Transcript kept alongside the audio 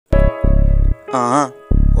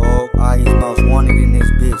Oh, he's most wanted in this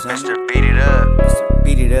bitch, huh? Mr. Beat It Up. Mr.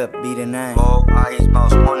 Beat It Up, beat a name. Oh, he's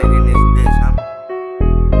most wanted in this bitch,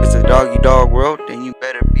 huh? It's a doggy dog world, then you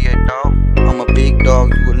better be a dog. I'm a big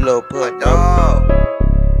dog, you a little pup dog.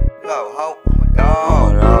 Yo, ho, I'm a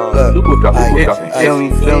dog. Look,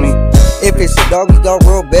 feel me? If it's a doggy dog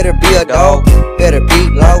world, better be a dog. Better be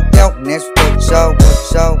locked out, and that's what you show.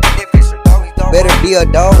 If it's a doggy dog, better be a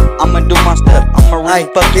dog. I'ma do my stuff, I'ma really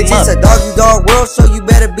fuck him Bitch, up. it's a doggy dog world, so you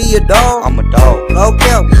better be a dog. I'm a dog.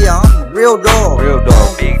 Okay, yeah, I'm a real dog. Real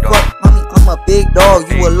dog, big dog. I'm a big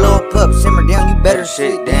dog, you a little pup. Simmer down, you better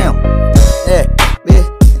sit down. Yeah, bitch,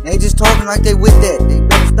 and they just talking like they with that. They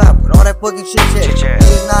better stop with all that fucking shit.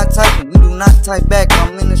 Niggas not typing, we do not type back.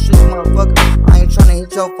 I'm in the streets, motherfucker. I ain't tryna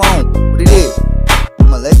hit your phone. What it is?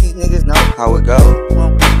 I'ma let these niggas know How it go?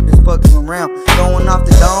 Just fucking around, going off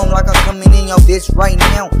the dome like I'm coming in your bitch right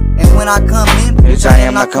now. And when I come in, Bitch, I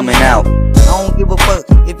am not coming out. I don't give a fuck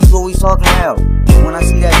if you always talking loud. When I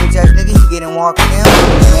see that bitch ass nigga, he getting walked down.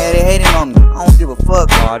 Man, they hating on me. I don't give a fuck.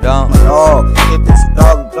 No, I don't. I'm a dog. If it's a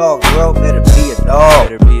doggy dog world, better be a dog.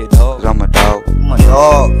 Better be a dog. Cause I'm a dog. I'm a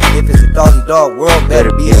dog. If it's a doggy dog world,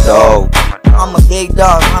 better be a dog. I'm a big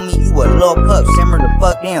dog, homie. You a little pup. Simmer the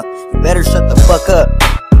fuck down. You better shut the fuck up.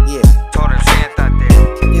 Yeah. Told him Santa out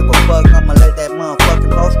there. Give a fuck, I'ma let that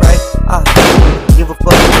motherfucking post right. Give a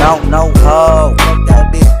fuck, don't know hoe. Fuck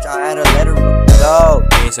that bitch, I had to let her go.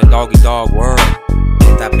 It's a doggy dog world.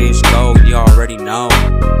 If that bitch go, you already know.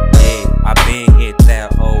 Yeah, I been hit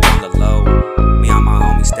that hoe on the low. Me and my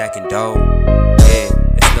homie stacking dough. Yeah,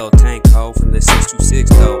 it's LILTANk hoe from the 626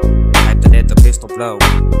 though. After that the pistol blow.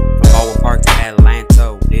 From Baldwin Park to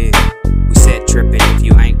Atlanta, yeah. We said trippin', if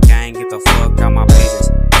you ain't gang, get the fuck out my business.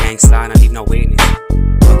 Gang slide, I need no witness.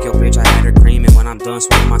 Fuck your bitch, I had her creaming when I'm done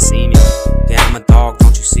sweating my semen. Yeah, I'm a dog,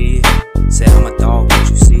 don't you see it? Said I'm a dog, don't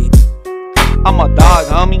you see it? I'm a dog,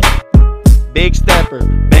 homie. Big stepper,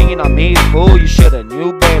 banging on me, fool, you shoulda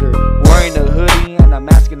knew better. Wearing a hoodie and a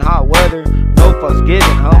mask in hot weather. No fucks given,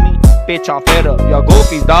 homie. Bitch, I'm fed up. Y'all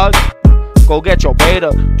goofies, dog. Go get your bait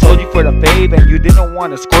up. Told you for the fave and you didn't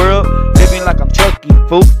want to square up. Living like I'm Chucky,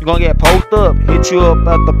 fool. You gon' get posted up. Hit you up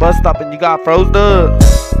at the bus stop and you got froze up.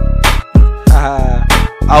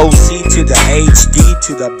 OC to the HD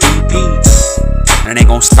to the BP. And they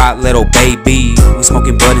gon' stop little baby. We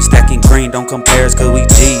smoking bud and stacking green. Don't compare us cause we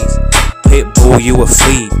G's. Pitbull, you a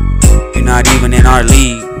flea. You're not even in our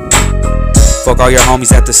league. Fuck all your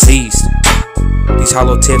homies at the seas. These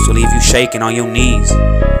hollow tips will leave you shaking on your knees.